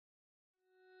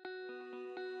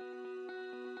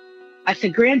I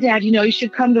said, Granddad, you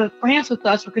should come to France with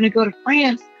us. We're going to go to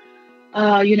France.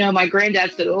 My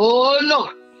granddad said, oh,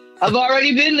 no, I've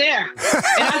already been there. And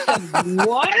I said,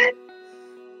 what?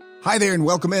 Hi there, and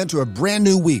welcome into a brand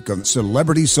new week on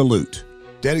Celebrity Salute,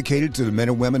 dedicated to the men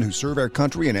and women who serve our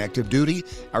country in active duty,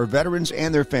 our veterans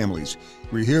and their families.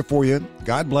 We're here for you.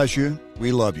 God bless you.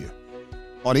 We love you.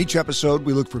 On each episode,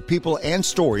 we look for people and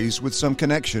stories with some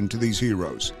connection to these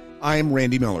heroes. I am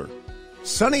Randy Miller.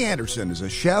 Sunny Anderson is a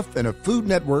chef and a Food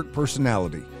Network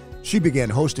personality. She began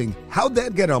hosting How'd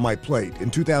That Get on My Plate in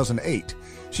 2008.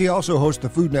 She also hosts the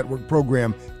Food Network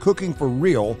program Cooking for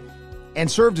Real and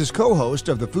served as co-host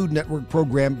of the Food Network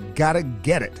program Gotta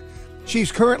Get It.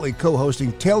 She's currently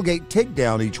co-hosting Tailgate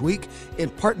Takedown each week in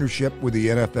partnership with the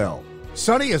NFL.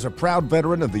 Sunny is a proud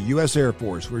veteran of the U.S. Air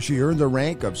Force, where she earned the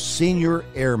rank of Senior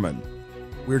Airman.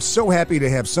 We're so happy to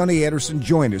have Sunny Anderson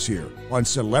join us here on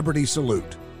Celebrity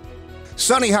Salute.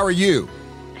 Sunny, how are you?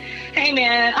 Hey,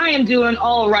 man, I am doing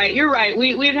all right. You're right.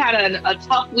 We've had a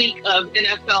tough week of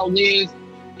NFL news,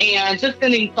 and just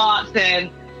sending thoughts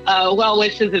and well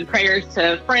wishes and prayers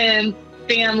to friends,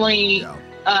 family,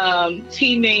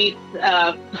 teammates,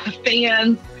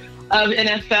 fans of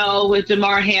NFL with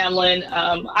Damar Hamlin.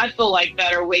 I feel like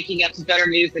better waking up to better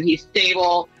news that he's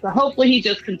stable. So hopefully he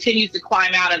just continues to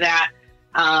climb out of that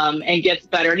and gets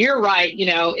better. And you're right.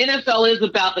 NFL is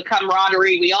about the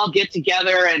camaraderie. We all get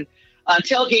together, and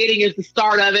tailgating is the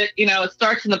start of it. It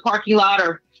starts in the parking lot,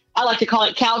 or I like to call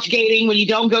it couch gating, when you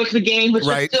don't go to the game, but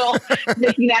right. You're still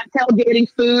making that tailgating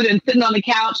food and sitting on the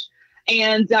couch.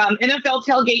 And NFL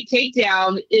Tailgate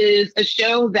Takedown is a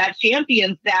show that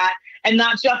champions that, and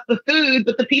not just the food,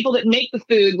 but the people that make the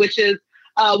food, which is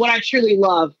what I truly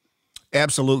love.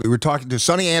 Absolutely. We're talking to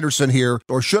Sunny Anderson here,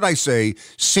 or should I say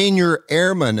Senior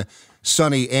Airman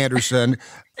Sunny Anderson.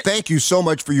 Thank you so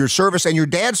much for your service. And your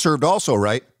dad served also,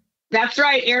 right? That's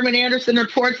right. Airman Anderson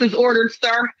reports as ordered,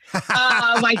 sir.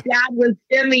 My dad was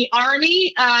in the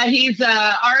Army. He's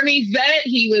an Army vet.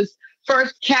 He was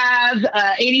 1st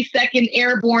Cav, 82nd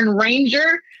Airborne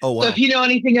Ranger. Oh, wow. So if you know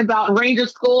anything about Ranger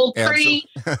School, pretty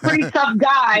tough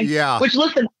guy. Yeah. Which,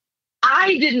 listen,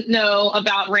 I didn't know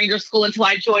about Ranger School until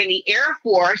I joined the Air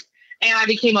Force and I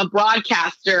became a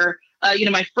broadcaster.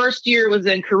 My first year was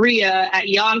in Korea at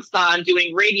Yongsan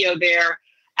doing radio there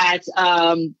at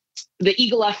the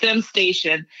Eagle FM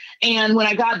station. And when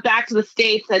I got back to the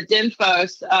States at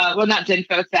DINFOS, not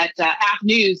DINFOS, at AF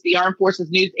News, the Armed Forces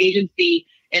News Agency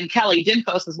in Kelly,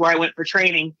 DINFOS is where I went for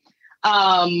training.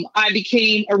 I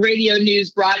became a radio news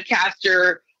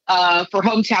broadcaster for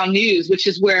Hometown News, which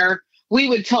is where we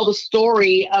would tell the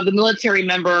story of the military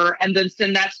member and then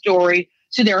send that story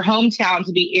to their hometown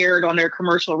to be aired on their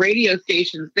commercial radio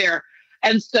stations there.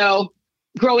 And so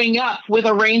growing up with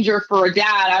a Ranger for a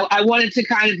dad, I wanted to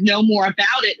kind of know more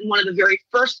about it. And one of the very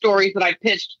first stories that I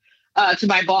pitched to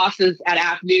my bosses at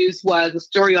AF News was a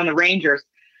story on the Rangers.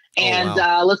 And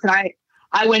listen,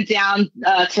 I went down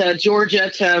to Georgia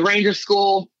to Ranger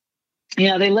School.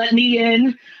 They let me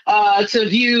in to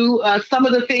view some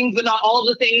of the things, but not all of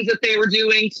the things that they were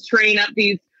doing to train up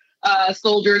these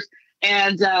soldiers.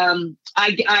 And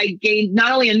I gained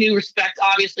not only a new respect,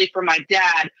 obviously, for my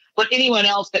dad, but anyone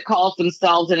else that calls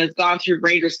themselves and has gone through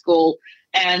Ranger School.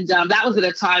 And that was at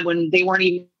a time when they weren't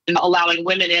even allowing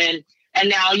women in. And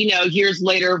now, years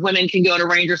later, women can go to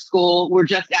Ranger School. We're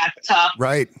just as tough.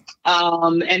 Right.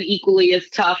 And equally as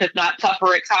tough, if not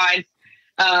tougher at times.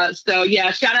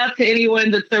 Shout out to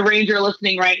anyone that's a Ranger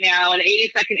listening right now, and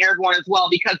 82nd Airborne as well,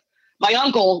 because my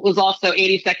uncle was also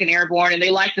 82nd Airborne, and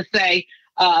they like to say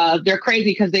they're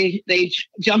crazy because they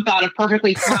jump out of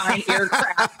perfectly flying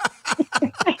aircraft.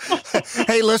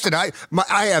 Hey, listen, I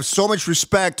have so much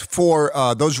respect for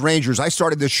those Rangers. I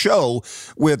started this show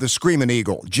with the Screaming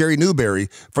Eagle, Jerry Newberry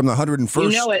from the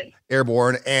 101st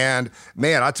Airborne. And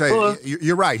man, I tell you,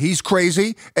 you're right. He's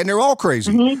crazy, and they're all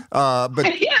crazy. Mm-hmm.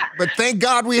 But thank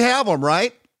God we have them,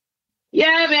 right?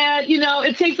 Yeah, man.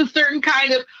 It takes a certain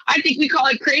kind of, I think we call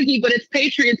it crazy, but it's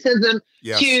patriotism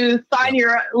to sign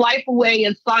your life away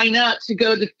and sign up to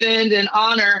go defend and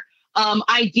honor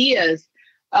ideas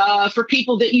for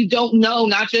people that you don't know,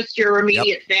 not just your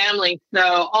immediate family.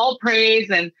 So all praise.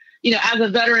 And, as a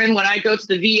veteran, when I go to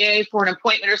the VA for an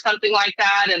appointment or something like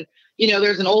that, and,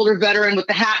 there's an older veteran with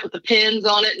the hat with the pins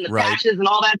on it and the patches and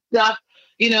all that stuff,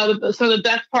 some of the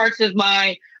best parts of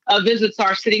my visits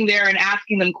are sitting there and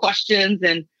asking them questions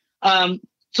and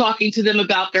talking to them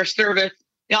about their service.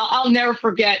 I'll never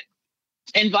forget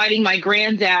inviting my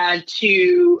granddad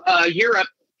to Europe.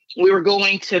 We were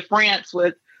going to France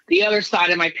with the other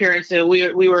side of my parents. So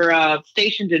we were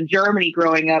stationed in Germany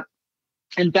growing up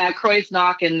in Bad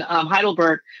Kreuznach and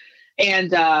Heidelberg.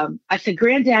 And I said,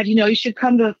 Granddad, you should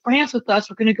come to France with us.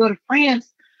 We're going to go to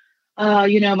France.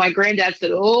 My granddad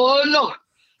said, oh, no,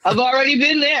 I've already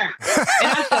been there. And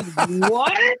I said,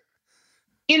 what?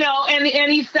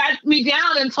 And he sat me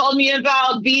down and told me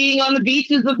about being on the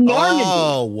beaches of Normandy.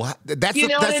 Oh, what? That's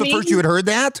the I first you had heard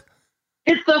that?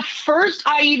 It's the first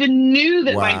I even knew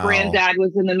that my granddad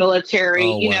was in the military.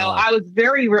 Oh, wow. I was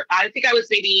I think I was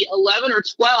maybe 11 or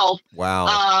 12.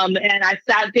 Wow. And I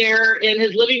sat there in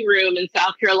his living room in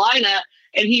South Carolina,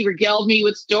 and he regaled me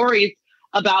with stories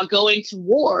about going to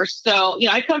war. So,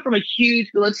 I come from a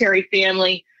huge military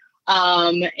family.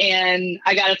 And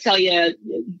I got to tell you,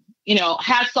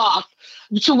 hats off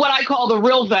to what I call the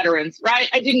real veterans, right?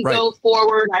 I didn't go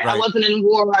forward. I wasn't in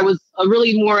war. I was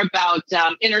really more about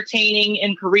entertaining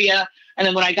in Korea. And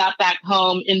then when I got back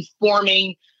home,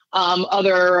 informing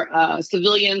other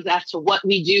civilians as to what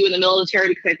we do in the military,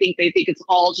 because I think they think it's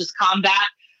all just combat.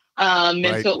 And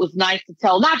so it was nice to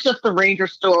tell not just the Ranger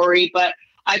story, but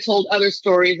I told other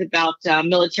stories about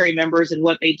military members and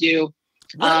what they do.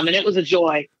 And it was a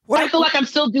joy. I feel like I'm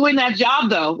still doing that job,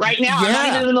 though, right now. I'm not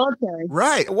even in the military.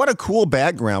 Right. What a cool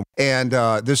background. And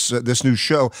this new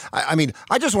show,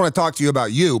 I just want to talk to you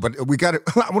about you, but I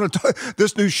want to talk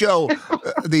this new show,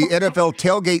 the NFL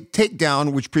Tailgate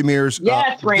Takedown, which premieres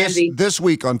this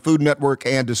week on Food Network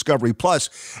and Discovery Plus.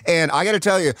 And I got to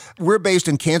tell you, we're based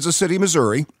in Kansas City,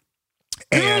 Missouri.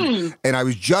 And I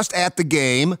was just at the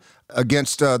game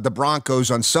against the Broncos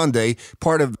on Sunday,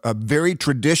 part of a very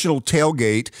traditional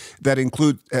tailgate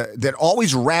that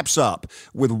always wraps up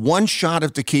with one shot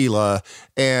of tequila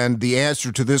and the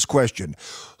answer to this question: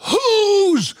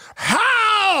 whose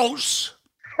house?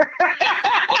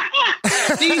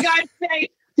 Do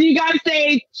you guys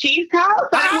say Chief's house?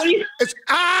 It's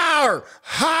our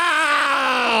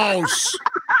house.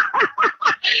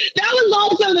 That was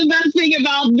also the best thing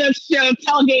about this show,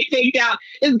 Tailgate Takedown,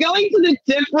 is going to the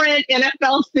different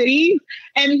NFL cities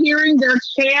and hearing their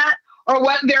chant or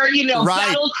what their,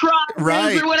 battle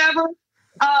cry is or whatever.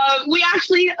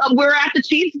 We're at the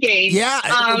Chiefs game.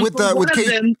 Yeah, with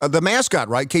the mascot,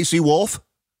 right? KC Wolf.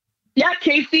 Yeah,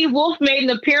 KC Wolf made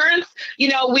an appearance.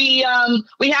 We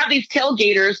have these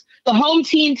tailgaters, the home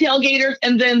team tailgaters,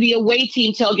 and then the away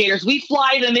team tailgaters. We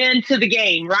fly them into the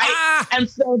game, right? And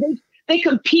so they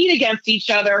compete against each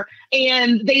other,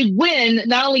 and they win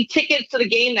not only tickets to the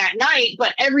game that night,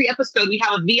 but every episode we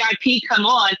have a VIP come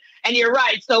on. And you're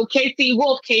right. So KC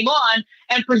Wolf came on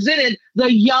and presented the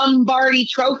Lombardi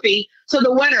Trophy to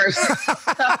the winners.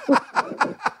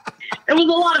 It was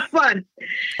a lot of fun.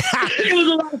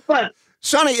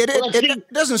 Sonny,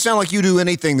 it doesn't sound like you do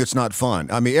anything that's not fun.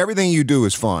 I mean, everything you do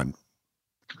is fun.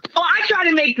 Well, I try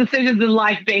to make decisions in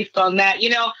life based on that.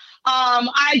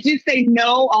 I do say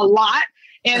no a lot.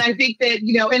 And I think that,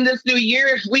 in this new year,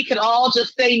 if we could all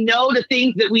just say no to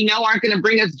things that we know aren't going to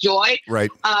bring us joy,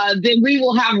 then we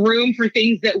will have room for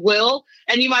things that will.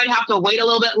 And you might have to wait a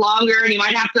little bit longer, and you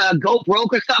might have to go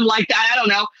broke or something like that. I don't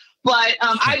know. But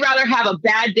I'd rather have a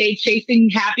bad day chasing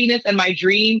happiness and my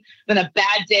dream than a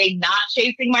bad day not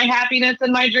chasing my happiness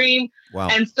and my dream. Wow.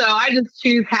 And so I just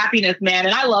choose happiness, man.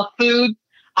 And I love food.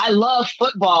 I love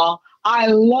football. I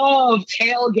love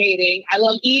tailgating. I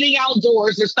love eating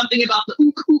outdoors. There's something about the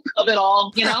ook of it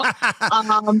all,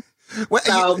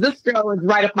 this show is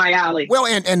right up my alley. Well,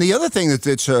 and the other thing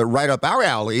that's right up our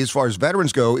alley as far as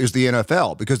veterans go is the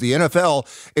NFL, because the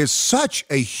NFL is such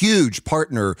a huge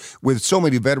partner with so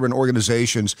many veteran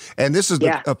organizations. And this is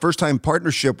the first-time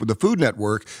partnership with the Food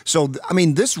Network. So,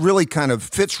 this really kind of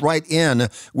fits right in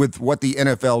with what the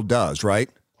NFL does, right?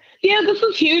 Yeah, this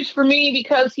was huge for me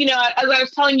because, as I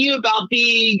was telling you about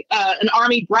being an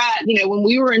Army brat, when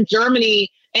we were in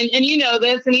Germany, and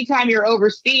this, anytime you're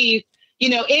overseas,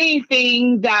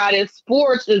 anything that is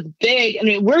sports is big. I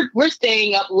mean, we're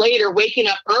staying up later, waking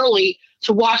up early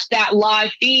to watch that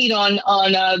live feed on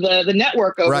the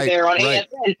network over there on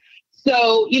ASN.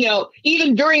 So,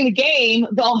 even during the game,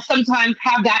 they'll sometimes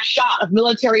have that shot of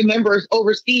military members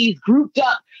overseas grouped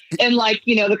up in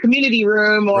the community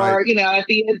room or, at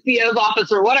the NCO's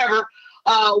office or whatever,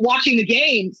 watching the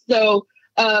game. So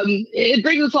it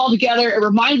brings us all together. It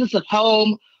reminds us of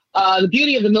home. The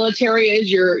beauty of the military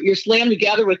is you're slammed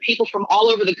together with people from all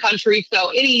over the country. So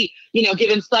any,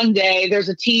 given Sunday, there's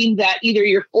a team that either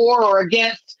you're for or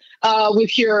against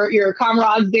with your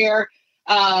comrades there.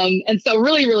 And so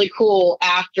really, really cool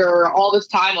after all this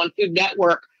time on Food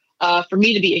Network for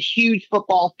me to be a huge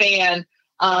football fan,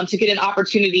 to get an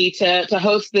opportunity to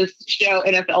host this show,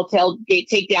 NFL Tailgate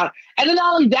Takedown. And then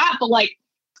not only that, but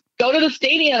go to the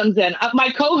stadiums. And my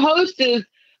co-host is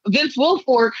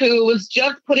Wilfork, who was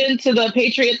just put into the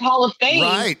Patriots Hall of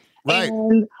Fame Right.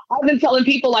 And I've been telling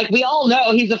people, like, we all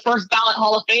know he's a first ballot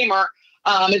Hall of Famer.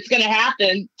 It's going to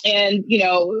happen. And,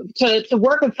 to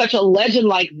work with such a legend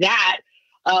like that,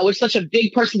 with such a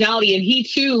big personality, and he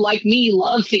too, like me,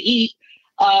 loves to eat.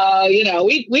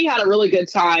 We had a really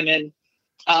good time, and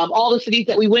all the cities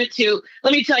that we went to.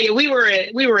 Let me tell you, we were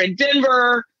in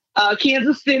Denver,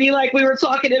 Kansas City, like we were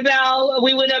talking about.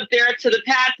 We went up there to the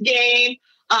Pats game,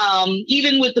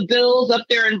 even with the Bills up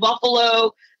there in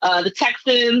Buffalo, the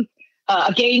Texans,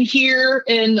 a game here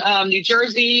in New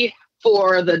Jersey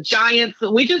for the Giants.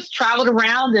 We just traveled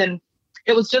around, and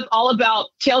it was just all about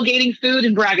tailgating food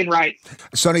and bragging rights.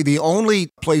 Sonny, the only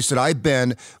place that I've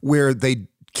been where they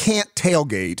can't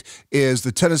tailgate is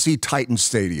the Tennessee Titans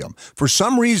Stadium. For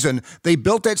some reason, they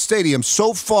built that stadium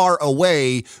so far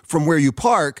away from where you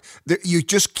park that you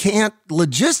just can't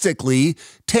logistically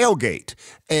tailgate.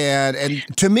 And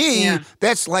to me,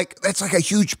 that's like a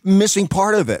huge missing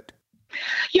part of it.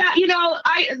 Yeah,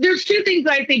 there's two things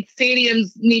I think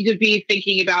stadiums need to be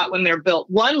thinking about when they're built.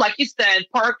 One, like you said,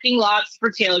 parking lots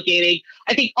for tailgating.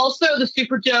 I think also the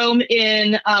Superdome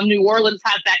in New Orleans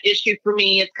has that issue for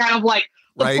me. It's kind of like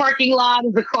the parking lot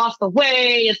is across the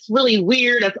way. It's really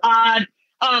weird. It's odd.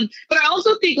 But I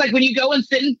also think, like, when you go and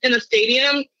sit in a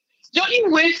stadium, don't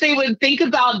you wish they would think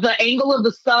about the angle of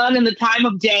the sun and the time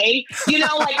of day?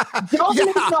 Don't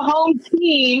make the home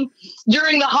team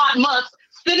during the hot months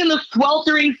sit in the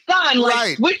sweltering sun,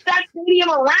 switch that stadium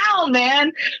around,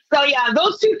 man. So yeah,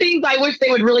 those two things I wish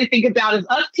they would really think about is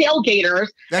us tailgaters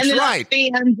and then us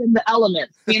fans in the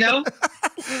elements,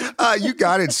 You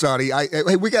got it, Sonny.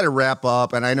 We got to wrap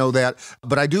up, and I know that,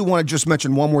 but I do want to just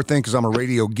mention one more thing because I'm a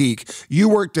radio geek. You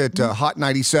worked at Hot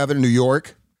 97 in New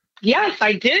York. Yes,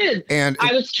 I did. And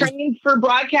I was trained for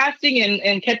broadcasting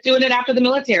and kept doing it after the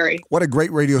military. What a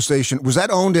great radio station. Was that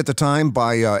owned at the time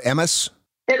by Emmis?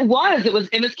 It was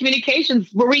Emmis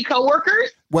Communications. Were we co-workers?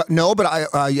 Well, no, but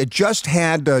I just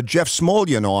had Jeff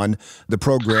Smolyan on the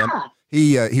program.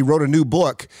 He wrote a new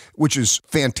book, which is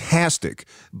fantastic.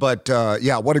 But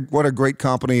what a great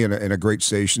company and a great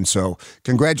station. So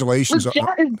congratulations.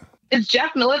 Is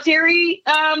Jeff military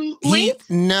linked?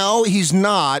 No, he's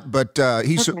not. But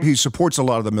he supports a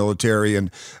lot of the military,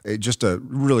 and just a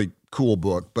really cool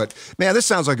book. But man, this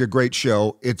sounds like a great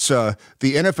show. It's the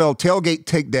NFL Tailgate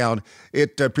Takedown.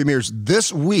 It premieres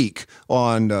this week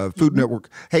on Food Network.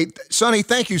 Hey, Sonny,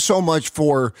 thank you so much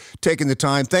for taking the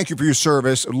time. Thank you for your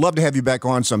service. I'd love to have you back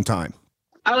on sometime.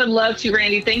 I would love to,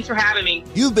 Randy. Thanks for having me.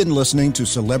 You've been listening to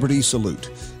Celebrity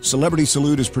Salute. Celebrity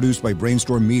Salute is produced by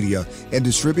Brainstorm Media and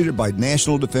distributed by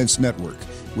National Defense Network,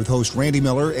 with host Randy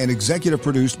Miller and executive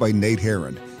produced by Nate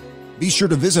Herron. Be sure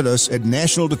to visit us at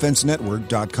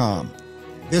nationaldefensenetwork.com.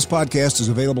 This podcast is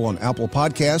available on Apple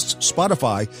Podcasts,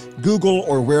 Spotify, Google,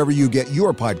 or wherever you get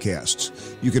your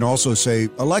podcasts. You can also say,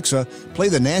 Alexa, play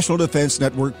the National Defense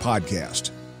Network podcast.